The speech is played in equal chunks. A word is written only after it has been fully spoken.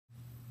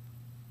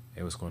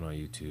Hey, what's going on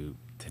YouTube?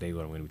 Today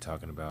what I'm going to be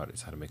talking about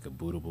is how to make a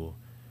bootable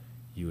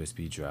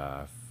USB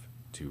drive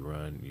to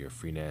run your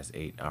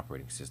Freenas8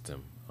 operating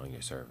system on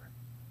your server.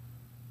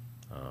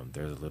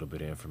 There's a little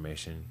bit of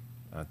information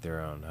out there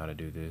on how to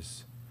do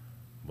this,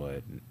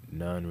 but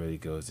none really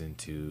goes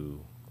into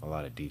a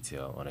lot of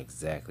detail on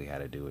exactly how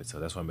to do it. So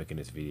that's why I'm making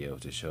this video,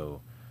 to show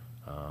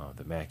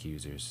the Mac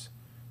users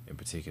in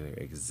particular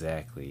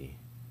exactly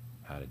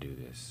how to do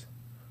this.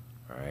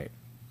 Alright,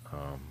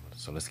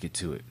 so let's get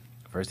to it.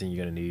 First thing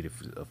you're going to need,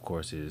 of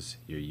course, is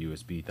your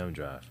USB thumb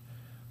drive.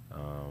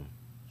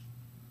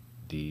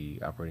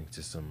 The operating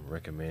system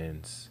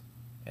recommends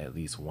at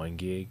least 1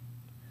 gig.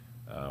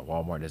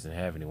 Walmart doesn't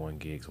have any 1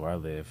 gigs where I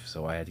live,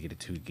 so I had to get a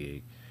 2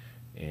 gig,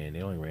 and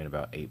it only ran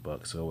about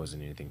 $8, so it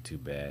wasn't anything too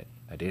bad.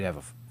 I did have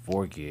a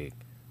 4 gig.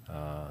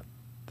 The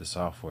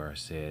software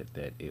said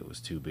that it was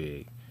too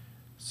big,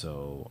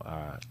 so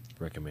I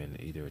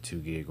recommend either a 2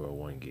 gig or a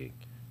 1 gig,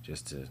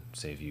 just to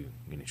save you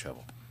any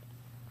trouble.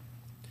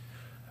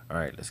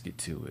 Alright, let's get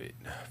to it.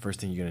 First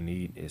thing you're going to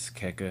need is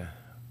Keka,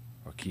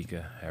 or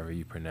Kika, however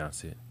you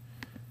pronounce it.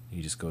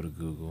 You just go to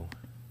Google,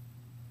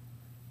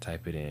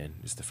 type it in.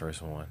 It's the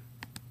first one.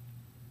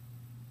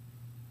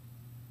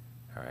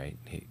 Alright,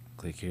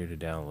 click here to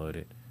download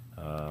it.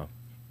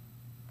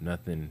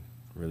 Nothing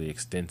really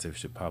extensive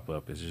should pop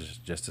up. It's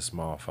just a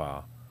small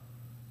file.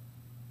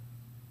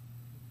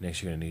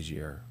 Next, you're going to need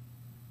your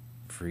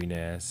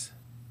Freenas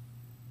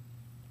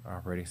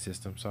operating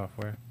system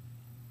software.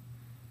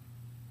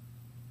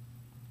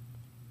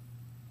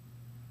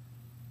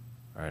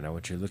 Alright, now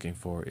what you're looking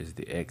for is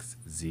the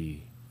XZ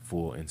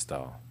full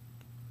install.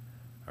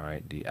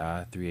 Alright, the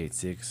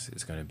i386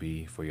 is going to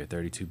be for your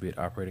 32-bit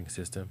operating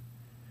system,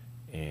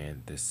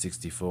 and the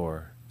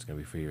 64 is going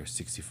to be for your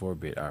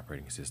 64-bit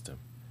operating system.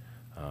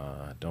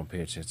 Don't pay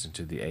attention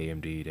to the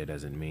AMD. That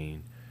doesn't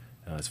mean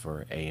it's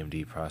for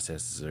AMD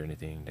processors or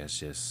anything. That's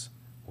just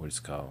what it's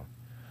called.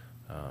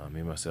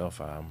 Me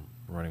myself, I'm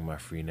running my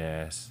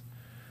Freenas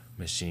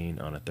machine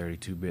on a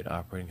 32-bit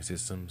operating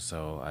system,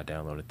 so I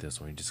downloaded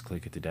this one. You just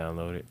click it to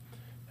download it.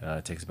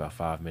 It takes about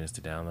 5 minutes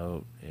to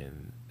download,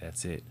 and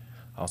that's it.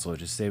 Also,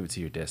 just save it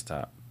to your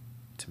desktop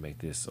to make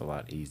this a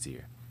lot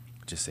easier.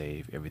 Just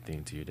save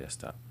everything to your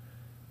desktop.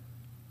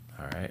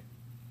 Alright,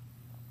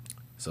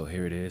 so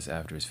here it is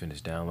after it's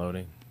finished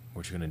downloading.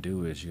 What you're going to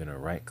do is you're going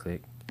to right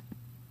click,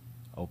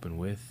 open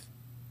with,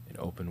 and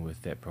open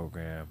with that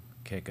program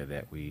Keka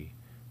that we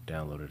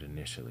downloaded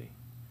initially.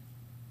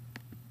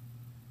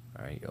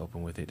 Alright,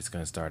 open with it. It's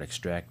going to start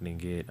extracting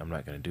it. I'm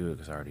not going to do it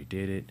because I already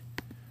did it.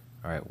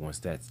 Alright, once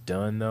that's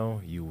done though,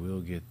 you will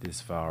get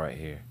this file right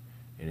here.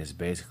 And it's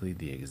basically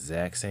the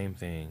exact same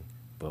thing,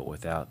 but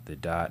without the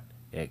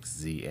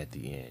 .xz at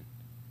the end.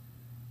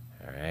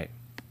 Alright,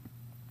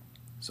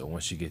 so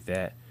once you get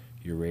that,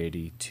 you're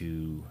ready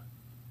to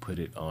put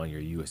it on your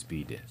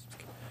USB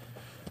disk.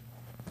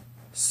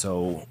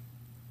 So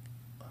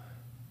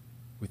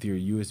with your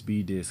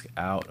USB disk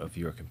out of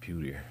your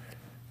computer,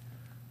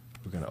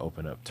 we're going to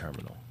open up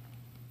Terminal.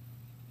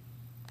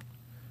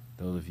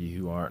 Those of you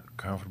who aren't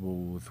comfortable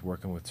with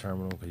working with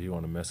Terminal because you don't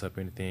want to mess up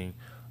anything,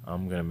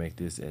 I'm going to make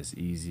this as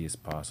easy as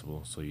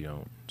possible so you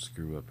don't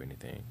screw up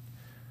anything.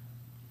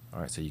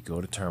 Alright, so you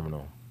go to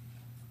Terminal,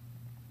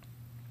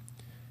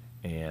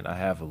 and I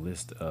have a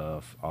list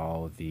of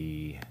all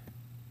the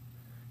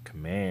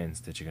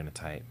commands that you're going to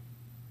type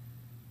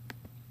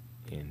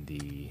in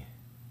the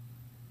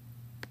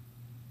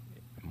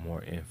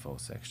more info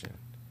section.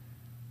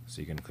 So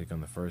you're going to click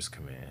on the first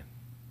command,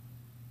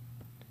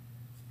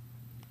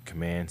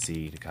 Command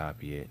C to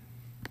copy it,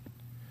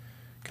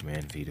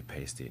 Command V to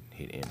paste it,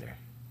 hit enter.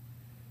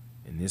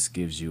 And this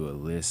gives you a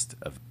list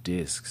of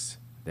disks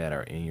that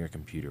are in your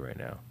computer right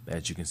now.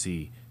 As you can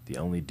see, the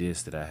only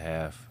disk that I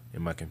have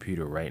in my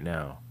computer right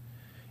now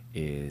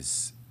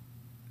is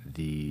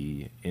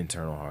the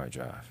internal hard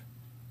drive.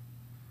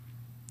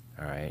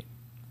 Alright,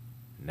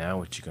 now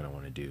what you're going to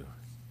want to do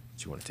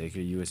is you want to take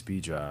your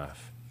USB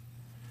drive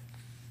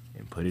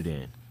and put it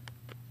in.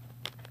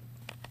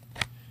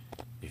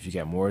 If you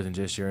got more than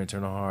just your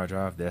internal hard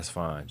drive, that's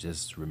fine.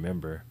 Just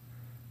remember,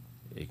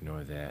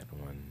 ignore that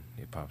when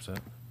it pops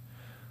up.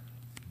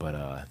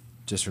 But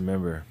just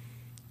remember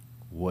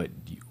what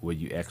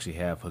you actually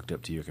have hooked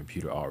up to your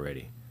computer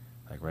already.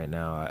 Like right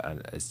now,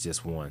 it's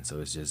just one, so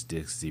it's just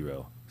disk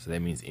 0. So that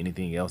means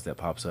anything else that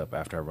pops up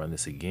after I run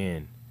this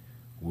again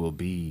will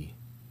be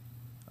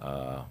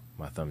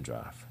my thumb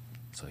drive.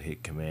 So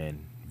hit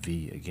Command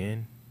V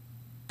again,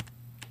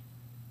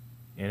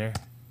 enter.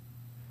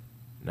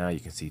 Now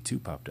you can see 2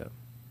 popped up.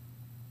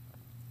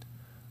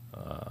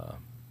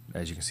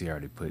 As you can see, I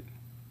already put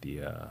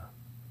the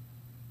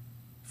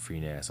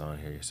Freenas on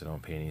here, so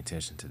don't pay any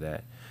attention to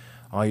that.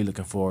 All you're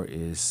looking for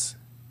is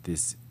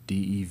this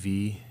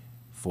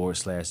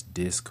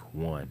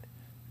DEV/disk1.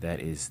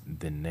 That is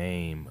the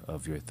name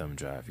of your thumb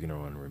drive. You're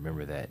gonna want to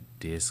remember that,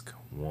 disk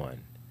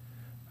 1.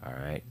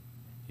 Alright,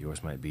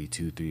 yours might be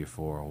 2, 3, or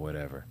 4, or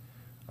whatever.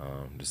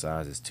 The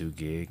size is 2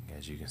 gig,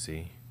 as you can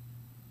see.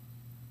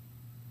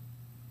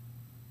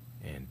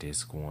 And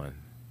disk 1,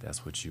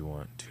 that's what you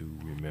want to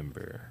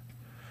remember.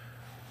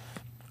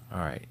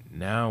 Alright,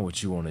 now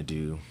what you want to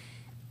do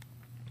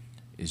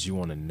is you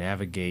want to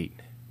navigate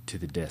to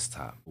the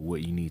desktop.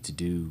 What you need to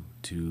do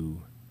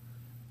to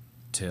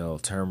tell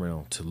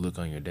Terminal to look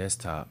on your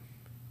desktop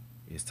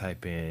is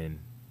type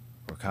in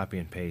or copy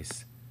and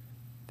paste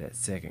that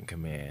second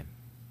command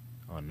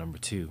on number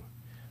 2.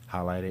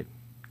 Highlight it,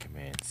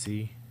 Command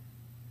C,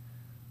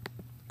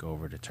 go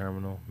over to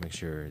Terminal, make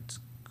sure it's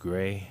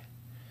gray,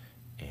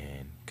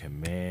 and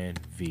Command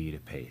V to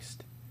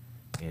paste.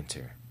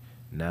 Enter.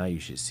 Now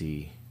you should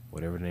see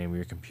whatever the name of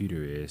your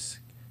computer is,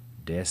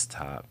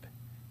 desktop,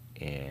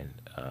 and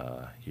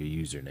your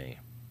username.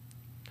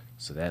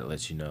 So that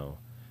lets you know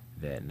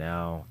that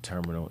now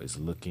Terminal is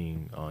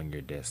looking on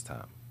your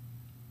desktop.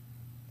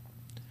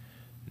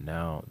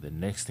 Now the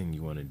next thing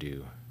you want to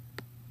do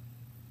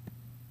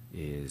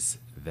is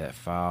that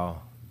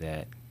file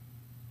that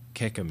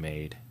Keka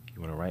made,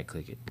 you want to right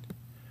click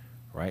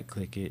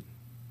it,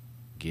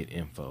 get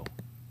info.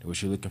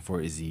 What you're looking for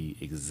is the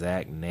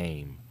exact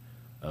name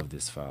of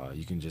this file.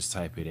 You can just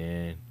type it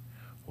in,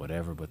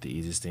 whatever, but the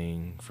easiest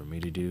thing for me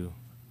to do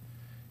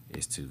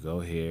is to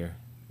go here.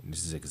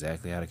 This is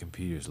exactly how the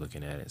computer is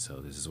looking at it, so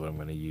this is what I'm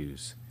going to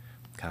use.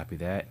 Copy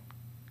that,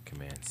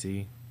 Command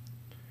C.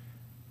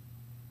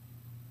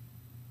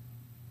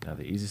 Now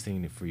the easiest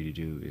thing for you to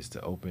do is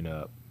to open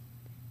up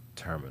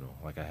Terminal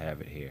like I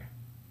have it here.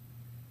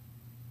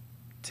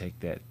 Take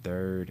that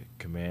third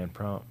command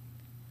prompt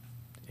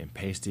and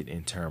paste it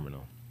in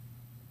Terminal.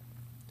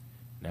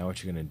 Now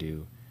what you're going to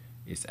do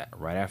is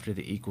right after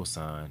the equal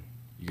sign,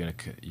 you're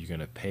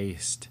gonna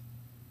paste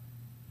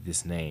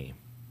this name.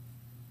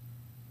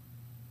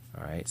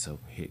 All right, so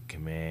hit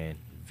Command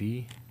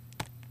V,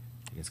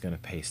 and it's gonna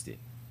paste it.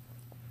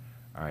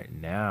 All right,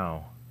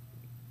 now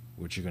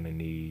what you're gonna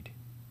need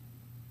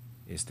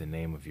is the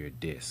name of your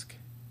disk.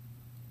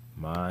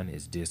 Mine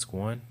is disk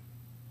 1,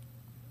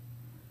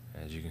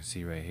 as you can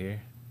see right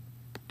here,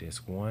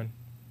 disk 1.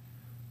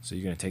 So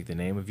you're gonna take the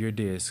name of your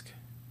disk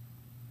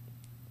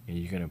and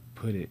you're gonna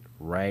put it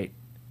right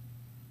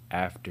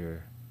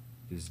after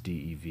this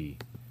DEV.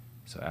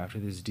 So after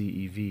this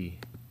DEV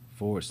 /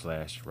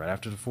 right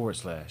after the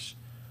 /,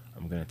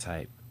 I'm gonna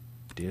type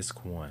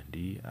disk 1,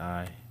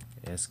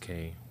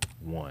 DISK1,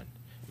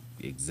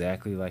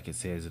 exactly like it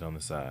says it on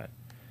the side.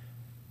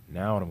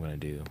 Now what I'm gonna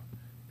do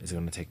is I'm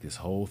gonna take this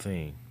whole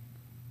thing,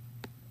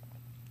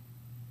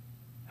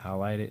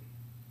 highlight it,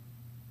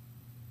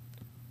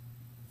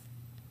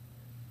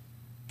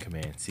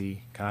 Command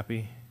C,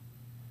 copy,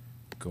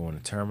 go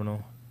into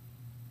Terminal,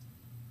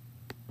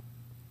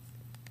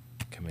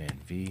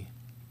 Command V,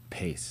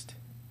 paste,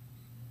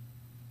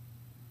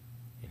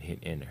 and hit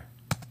enter.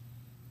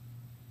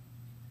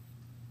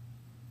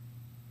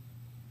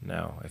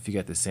 Now if you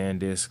got the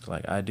SanDisk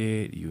like I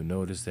did, you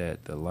notice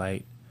that the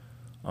light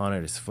on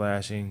it is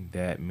flashing.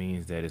 That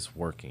means that it's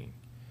working.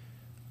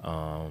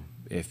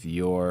 If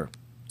your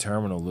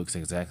Terminal looks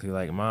exactly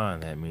like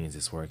mine, that means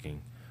it's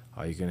working.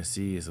 All you're gonna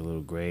see is a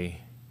little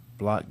gray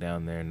block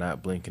down there,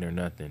 not blinking or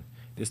nothing.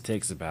 This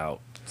takes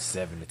about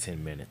 7 to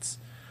 10 minutes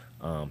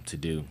to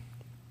do.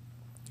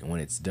 And when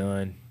it's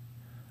done,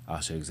 I'll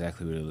show you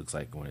exactly what it looks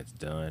like when it's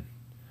done.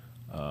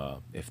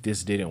 If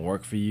this didn't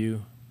work for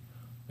you,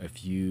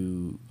 if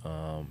you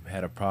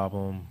had a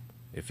problem,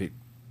 if it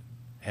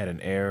had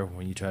an error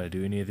when you try to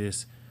do any of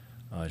this,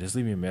 just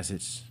leave me a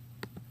message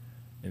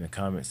in the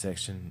comment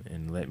section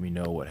and let me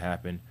know what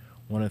happened.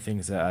 One of the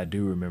things that I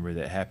do remember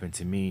that happened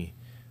to me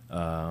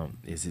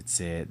is it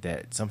said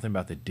that something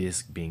about the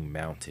disk being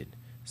mounted,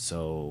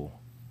 so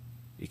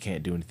you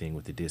can't do anything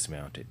with the disk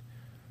mounted.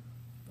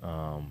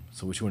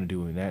 So what you want to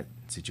do in that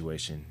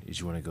situation is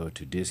you want to go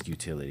to disk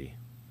utility,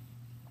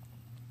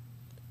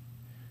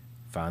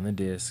 find the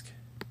disk,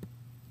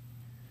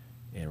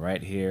 and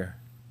right here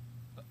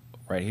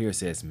it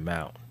says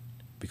mount,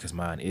 because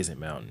mine isn't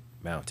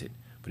mounted.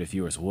 But if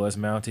yours was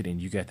mounted and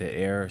you got that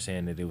error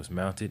saying that it was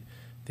mounted,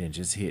 then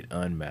just hit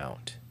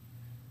unmount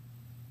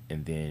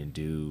and then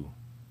do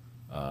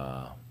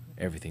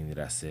everything that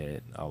I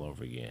said all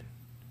over again.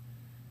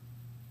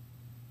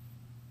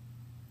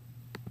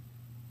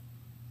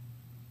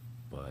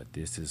 But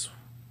this is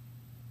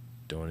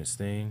doing its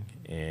thing,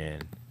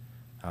 and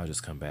I'll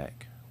just come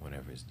back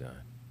whenever it's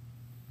done.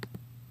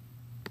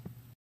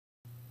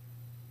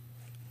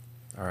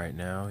 Alright,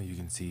 now you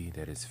can see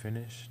that it's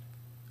finished.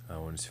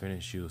 When it's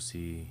finished, you'll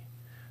see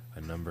a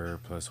number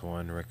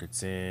 +1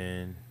 records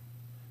in,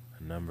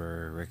 a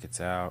number records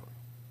out,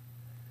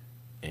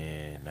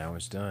 and now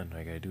it's done. All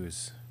I gotta do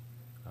is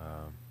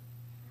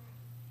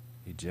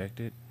eject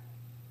it,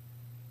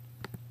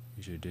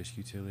 use your disk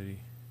utility,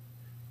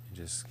 and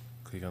just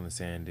click on the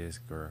SanDisk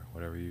or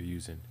whatever you're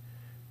using,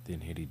 then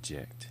hit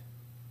eject.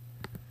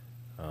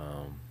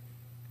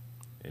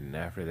 And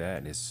after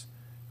that, it's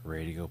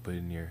ready to go put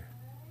in your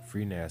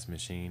Freenas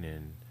machine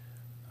and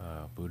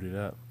boot it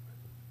up.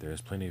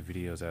 There's plenty of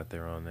videos out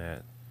there on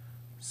that,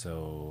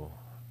 so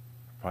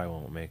I probably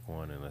won't make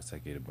one unless I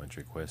get a bunch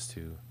of requests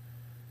to.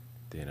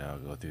 Then I'll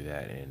go through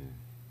that and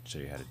show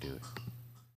you how to do it.